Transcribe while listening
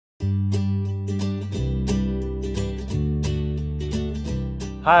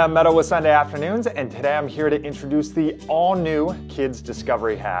Hi, I'm Meadow with Sunday Afternoons, and today I'm here to introduce the all-new Kids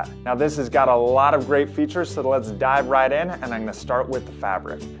Discovery Hat. Now this has got a lot of great features, so let's dive right in, and I'm going to start with the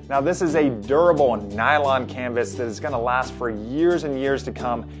fabric. Now this is a durable nylon canvas that is going to last for years and years to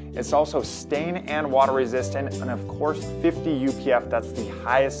come. It's also stain and water resistant, and of course 50 UPF, that's the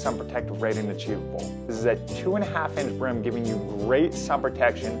highest sun protective rating achievable. This is a 2.5-inch brim giving you great sun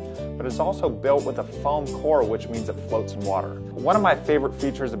protection, but it's also built with a foam core, which means it floats in water. One of my favorite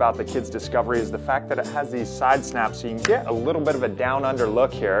features about the Kids Discovery is the fact that it has these side snaps, so you can get a little bit of a down under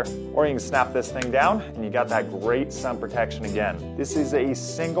look here, or you can snap this thing down and you got that great sun protection again. This is a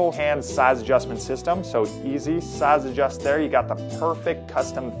single hand size adjustment system, so easy size adjust there. You got the perfect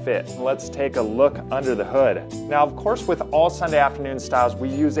custom fit. Let's take a look under the hood. Now of course with all Sunday Afternoon styles we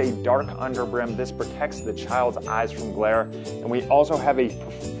use a dark under brim. This protects the child's eyes from glare, and we also have a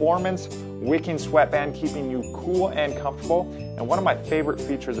performance wicking sweatband keeping you cool and comfortable. And one of my favorite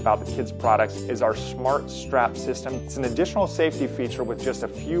features about the kids products is our smart strap system. It's an additional safety feature with just a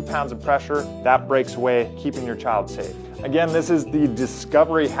few pounds of pressure that breaks away, keeping your child safe. Again, this is the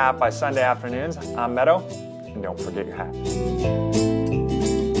Discovery Hat by Sunday Afternoons. I'm Meadow, and don't forget your hat.